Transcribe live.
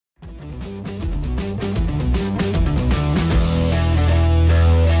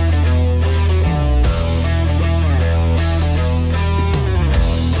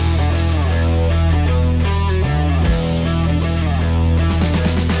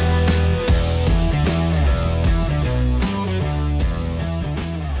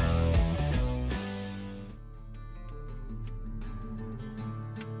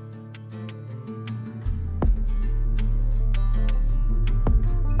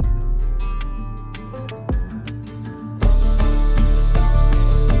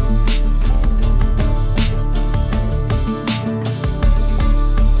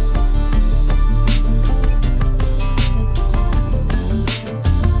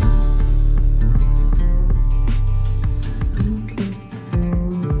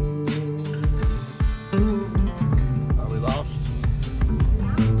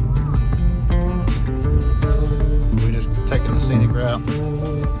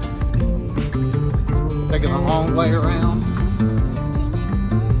taking the long way around.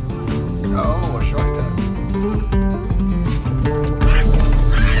 Oh, a shortcut.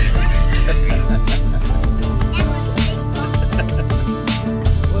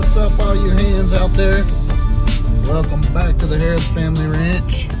 What's up, all you hands out there? Welcome back to the Harris Family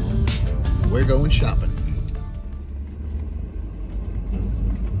Ranch. We're going shopping.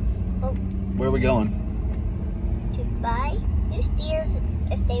 Where are we going? To buy new steers.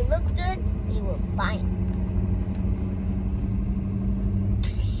 If they look good, we will buy them.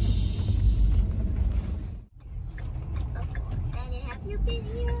 Daddy, have you been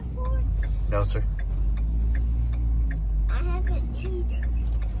here before? No, sir. I haven't either.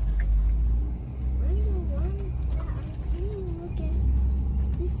 We're the ones that are really looking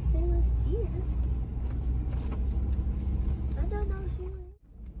at these famous steers. I don't know who.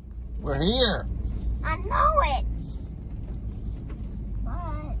 We're here. I know it.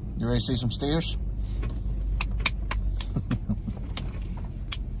 But You ready to see some steers?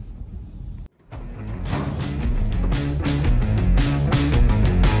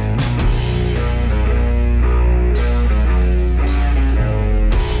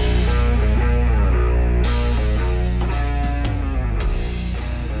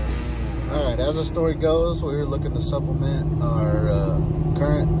 Alright, as the story goes, we're looking to supplement our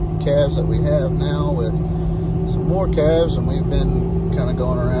current calves that we have now with some more calves, and we've been kind of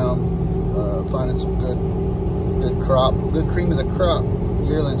going around finding some good cream of the crop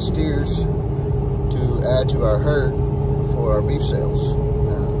yearling steers to add to our herd for our beef sales.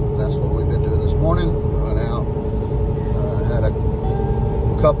 That's what we've been doing this morning. We went out, had a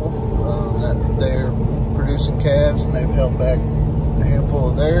couple that they're producing calves, and they've held back a handful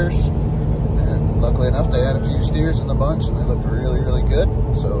of theirs. And luckily enough, they had a few steers in the bunch, and they looked really, really good.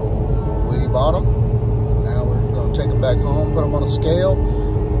 So we bought them. Now we're going to take them back home, put them on a scale,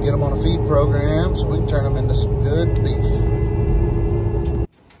 get them on a feed program so we can turn them into some good beef.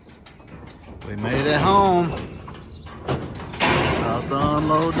 We made it home. About to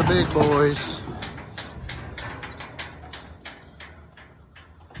unload the big boys.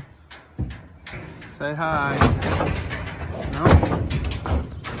 Say hi. No?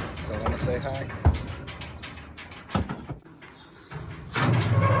 Don't want to say hi? Come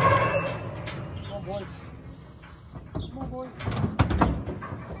on, boys. Come on, boys.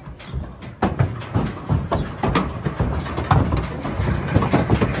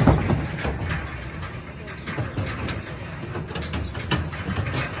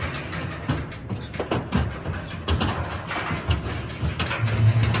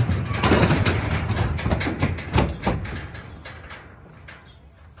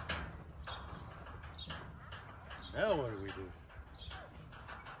 Now what do we do?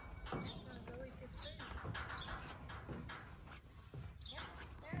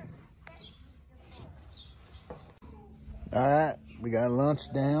 All right, we got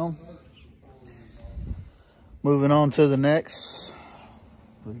lunch down. Moving on to the next.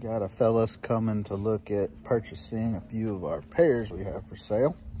 We got a fellas coming to look at purchasing a few of our pairs we have for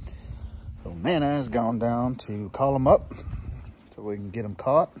sale. So Nana has gone down to call them up so we can get them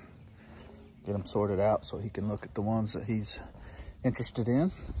caught, get them sorted out so he can look at the ones that he's interested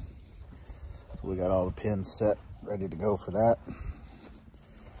in. So we got all the pins set, ready to go for that.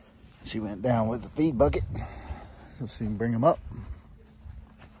 She went down with the feed bucket. Let's see, bring them up.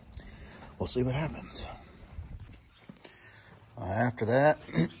 We'll see what happens. After that,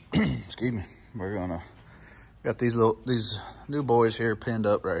 excuse me, we're gonna got these new boys here pinned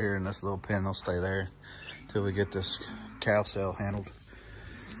up right here in this little pen. They'll stay there till we get this cow cell handled.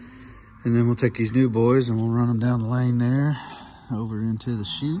 And then we'll take these new boys and we'll run them down the lane there over into the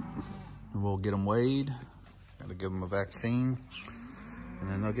chute, and we'll get them weighed. Gotta give them a vaccine, and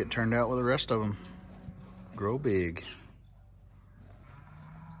then they'll get turned out with the rest of them. Grow big.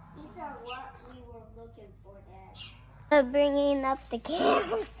 these are what we were looking for, Dad. Bringing up the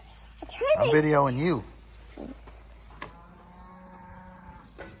calves. I'm videoing you.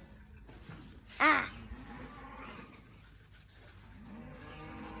 Ah.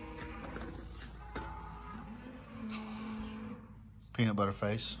 Peanut butter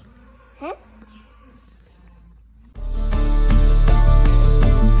face. Huh?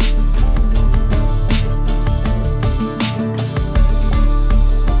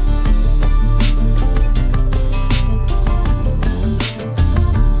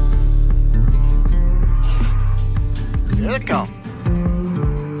 Here they come.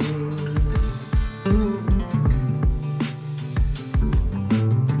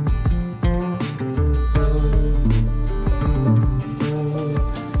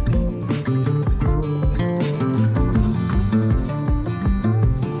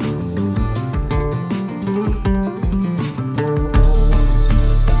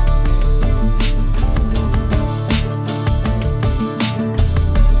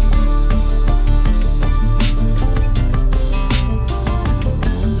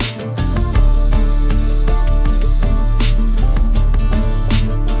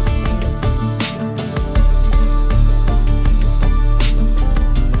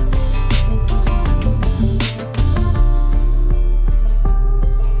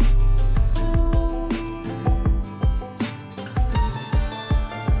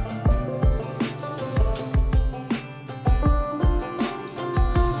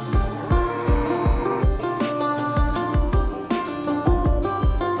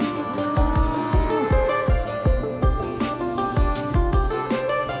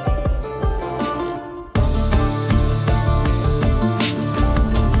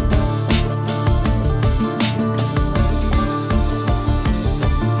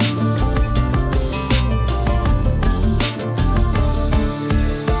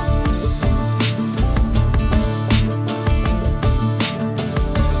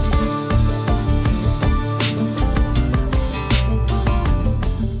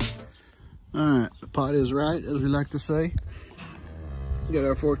 pot is right, as we like to say. Got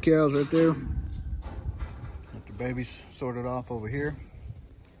our 4 cows right there. Got the babies sorted off over here.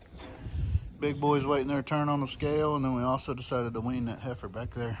 Big boy's waiting their turn on the scale, and then we also decided to wean that heifer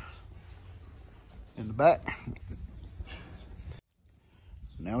back there in the back.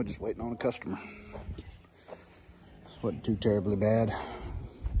 Now we're just waiting on a customer. Wasn't too terribly bad.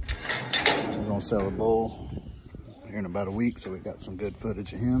 We're gonna sell a bull here in about a week, so we got some good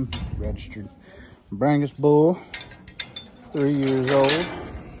footage of him. Registered Brangus bull, 3 years old.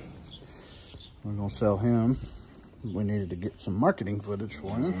 We're gonna sell him. We needed to get some marketing footage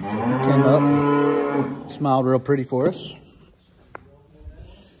for him, so he came up and smiled real pretty for us.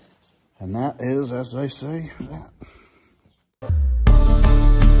 And that is, as they say, that.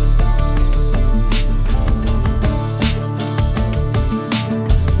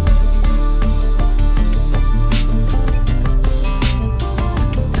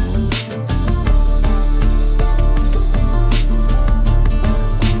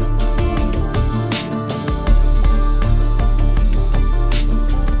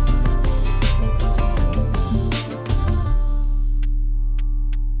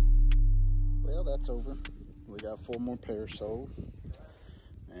 That's over. We got 4 more pairs sold.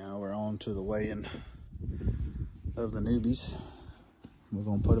 Now we're on to the weighing of the newbies. We're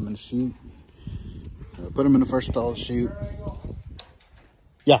gonna put them in the chute. Put them in the first stall chute.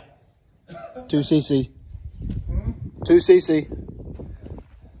 Yeah. 2 cc. 2 cc.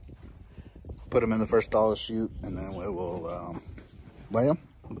 Put them in the first stall chute, and then we will weigh them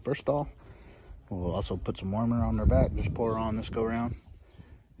with the first stall. We'll also put some warmer on their back. Just pour on this go round.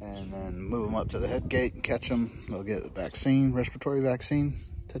 And then move them up to the head gate and catch them. They'll get a vaccine, respiratory vaccine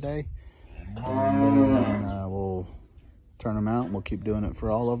today. And then we'll turn them out, and we'll keep doing it for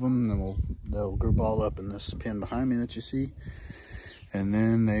all of them. And then they'll group all up in this pen behind me that you see. And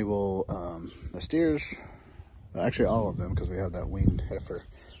then they will, the steers, actually all of them, because we have that weaned heifer,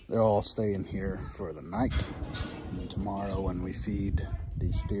 they'll all stay in here for the night. And then tomorrow when we feed,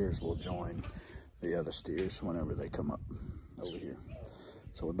 these steers will join the other steers whenever they come up over here.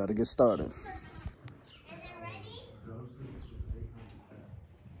 So we better get started. Is it ready?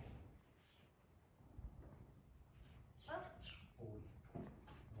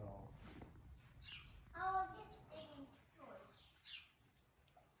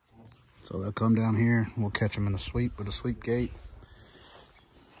 So they'll come down here, we'll catch them in a sweep with a sweep gate.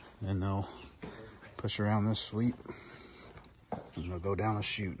 Then they'll push around this sweep, and they'll go down a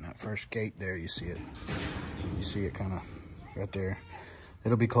chute. And that first gate there, you see it. You see it kind of right there.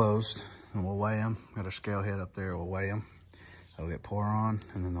 It'll be closed, and we'll weigh them. Got our scale head up there, we'll weigh them. They'll get pour on,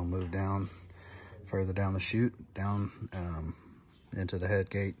 and then they'll move down, further down the chute, down into the head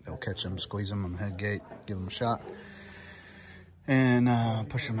gate. They'll catch them, squeeze them on the head gate, give them a shot, and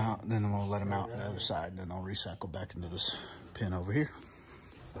push them out. Then we'll let them out the other side, and then they'll recycle back into this pen over here.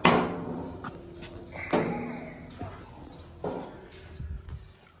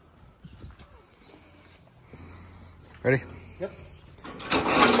 Ready? Yep.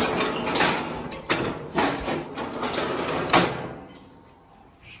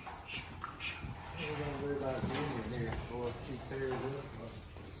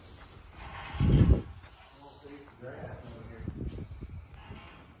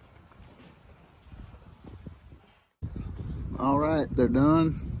 All right, they're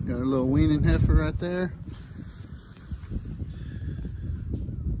done. Got a little weaning heifer right there.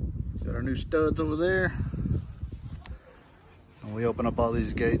 Got our new studs over there. And we open up all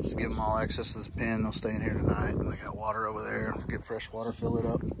these gates to give them all access to this pen. They'll stay in here tonight. And they got water over there. Get fresh water, fill it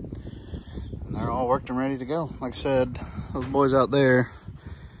up. And they're all worked and ready to go. Like I said, those boys out there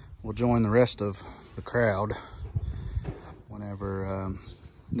will join the rest of the crowd whenever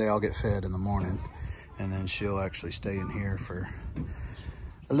they all get fed in the morning. And then she'll actually stay in here for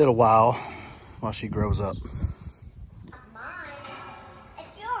a little while she grows up. Mine.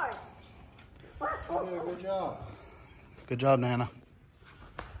 It's yours. Yeah, good job. Good job, Nana.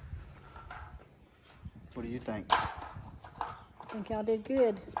 What do you think? I think y'all did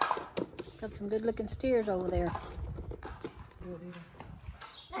good. Got some good looking steers over there.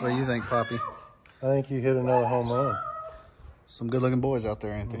 What do you think, Poppy? I think you hit another home run. Some good looking boys out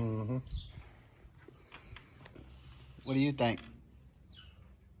there, ain't they? Mm-hmm. What do you think?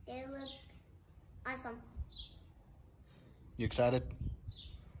 They look awesome. You excited?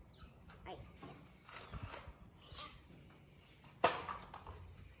 Right.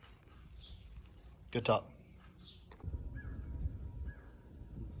 Good talk.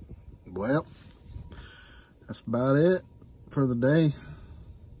 Well, that's about it for the day.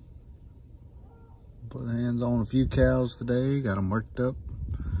 Put hands on a few cows today. Got them worked up.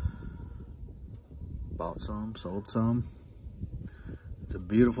 bought some, sold some. It's a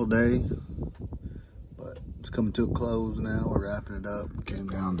beautiful day, but it's coming to a close now. We're wrapping it up. We came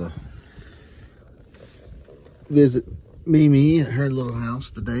down to visit Mimi at her little house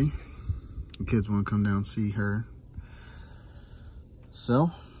today. The kids want to come down and see her.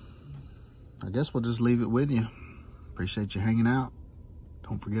 So, I guess we'll just leave it with you. Appreciate you hanging out.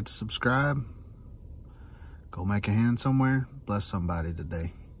 Don't forget to subscribe. Go make a hand somewhere. Bless somebody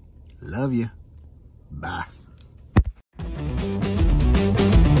today. Love you. Bye.